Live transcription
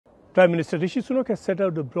Prime Minister Rishi Sunak has set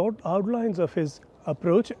out the broad outlines of his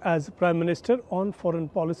approach as Prime Minister on foreign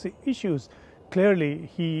policy issues. Clearly,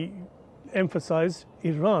 he emphasized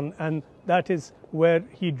Iran, and that is where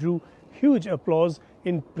he drew huge applause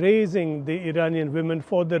in praising the Iranian women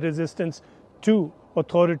for the resistance to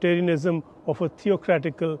authoritarianism of a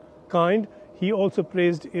theocratical kind. He also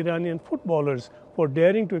praised Iranian footballers for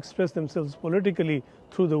daring to express themselves politically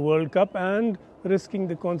through the World Cup and risking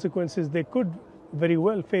the consequences they could very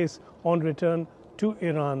well face on return to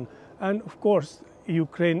Iran. And of course,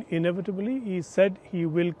 Ukraine inevitably, he said he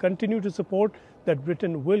will continue to support, that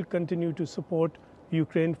Britain will continue to support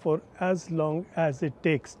Ukraine for as long as it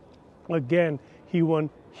takes. Again, he won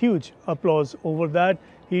huge applause over that.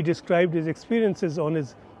 He described his experiences on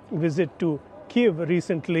his visit to Kiev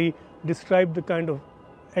recently, described the kind of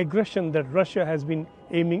aggression that Russia has been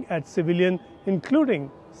aiming at civilians,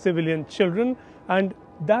 including civilian children, and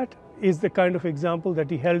that is the kind of example that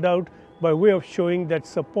he held out by way of showing that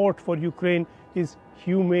support for Ukraine is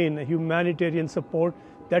humane, humanitarian support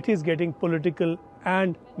that is getting political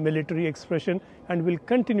and military expression and will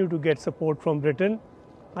continue to get support from Britain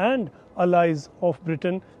and allies of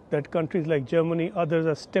Britain, that countries like Germany, others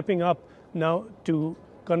are stepping up now to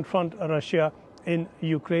confront Russia in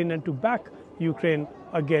Ukraine and to back Ukraine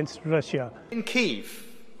against Russia. In Kyiv,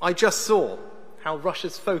 I just saw how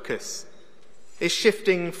Russia's focus is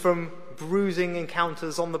shifting from bruising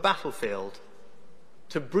encounters on the battlefield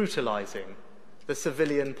to brutalizing the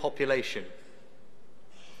civilian population.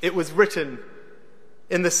 It was written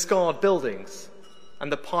in the scarred buildings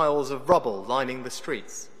and the piles of rubble lining the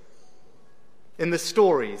streets, in the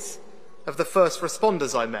stories of the first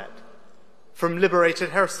responders I met from liberated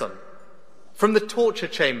Kherson, from the torture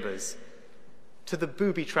chambers to the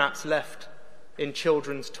booby traps left in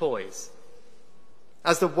children's toys.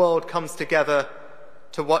 As the world comes together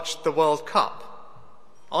to watch the World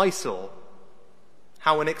Cup, I saw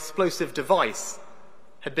how an explosive device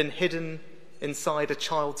had been hidden inside a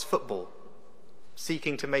child's football,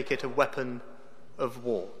 seeking to make it a weapon of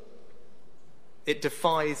war. It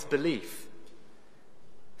defies belief.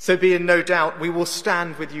 So be in no doubt we will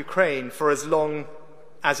stand with Ukraine for as long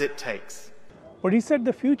as it takes. But he said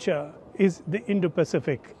the future is the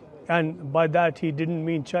Indo-Pacific, and by that he didn't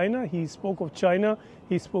mean China. He spoke of China,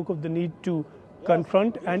 he spoke of the need to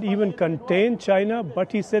confront and even contain China,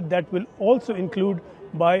 but he said that will also include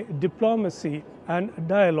by diplomacy and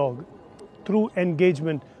dialogue through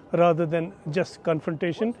engagement rather than just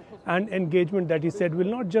confrontation, and engagement that he said will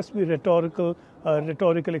not just be rhetorical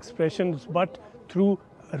expressions but through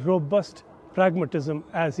robust pragmatism,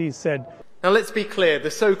 as he said. Now let's be clear,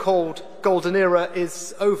 the so-called golden era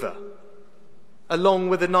is over, along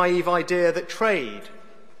with the naive idea that trade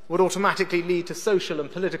would automatically lead to social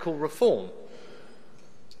and political reform.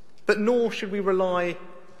 But nor should we rely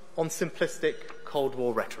on simplistic Cold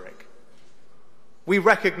War rhetoric. We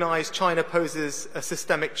recognise China poses a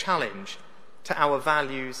systemic challenge to our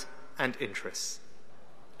values and interests,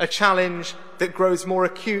 a challenge that grows more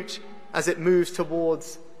acute as it moves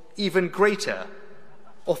towards even greater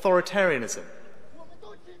authoritarianism.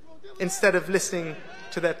 Instead of listening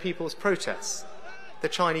to their people's protests, the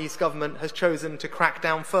Chinese government has chosen to crack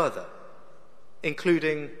down further,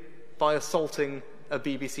 including by assaulting a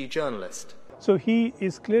BBC journalist. So he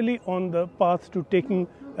is clearly on the path to taking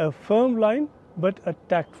a firm line but a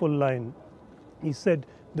tactful line. He said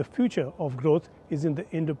the future of growth is in the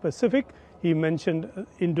Indo-Pacific. He mentioned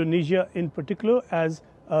Indonesia in particular as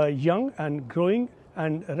a young and growing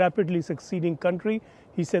and rapidly succeeding country.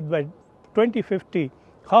 He said by 2050,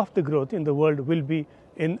 half the growth in the world will be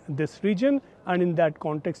in this region, and in that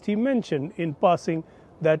context he mentioned in passing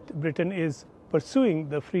that Britain is pursuing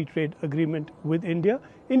the free trade agreement with India,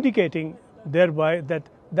 indicating thereby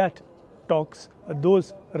that talks,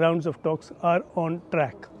 those rounds of talks are on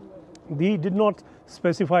track. He did not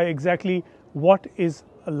specify exactly what is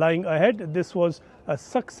lying ahead. This was a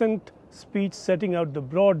succinct speech setting out the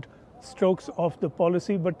broad strokes of the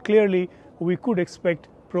policy, but clearly we could expect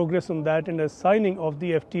progress on that and a signing of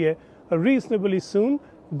the FTA reasonably soon,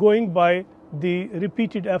 going by the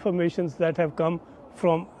repeated affirmations that have come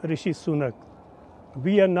from Rishi Sunak.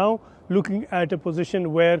 We are now looking at a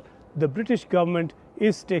position where the British government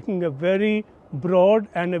is taking a very broad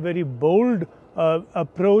and a very bold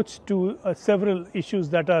approach to several issues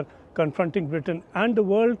that are confronting Britain and the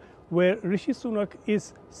world, where Rishi Sunak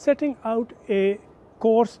is setting out a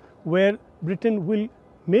course where Britain will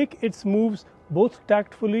make its moves both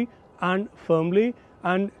tactfully and firmly.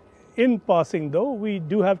 And in passing, though, we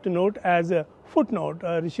do have to note as a footnote,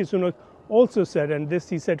 Rishi Sunak also said, and this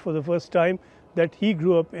he said for the first time, that he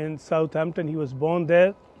grew up in Southampton. He was born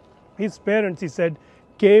there. His parents, he said,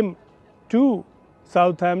 came to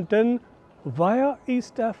Southampton via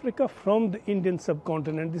East Africa from the Indian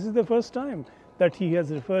subcontinent. This is the first time that he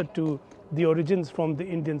has referred to the origins from the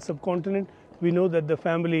Indian subcontinent. We know that the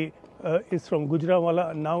family is from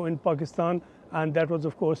Gujranwala, now in Pakistan, and that was,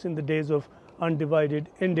 of course, in the days of undivided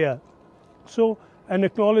India. So an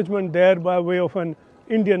acknowledgement there by way of an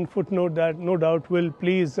Indian footnote that no doubt will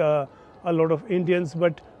please a lot of Indians.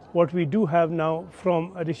 But what we do have now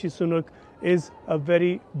from Rishi Sunak is a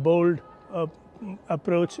very bold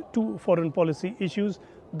approach to foreign policy issues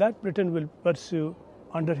that Britain will pursue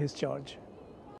under his charge.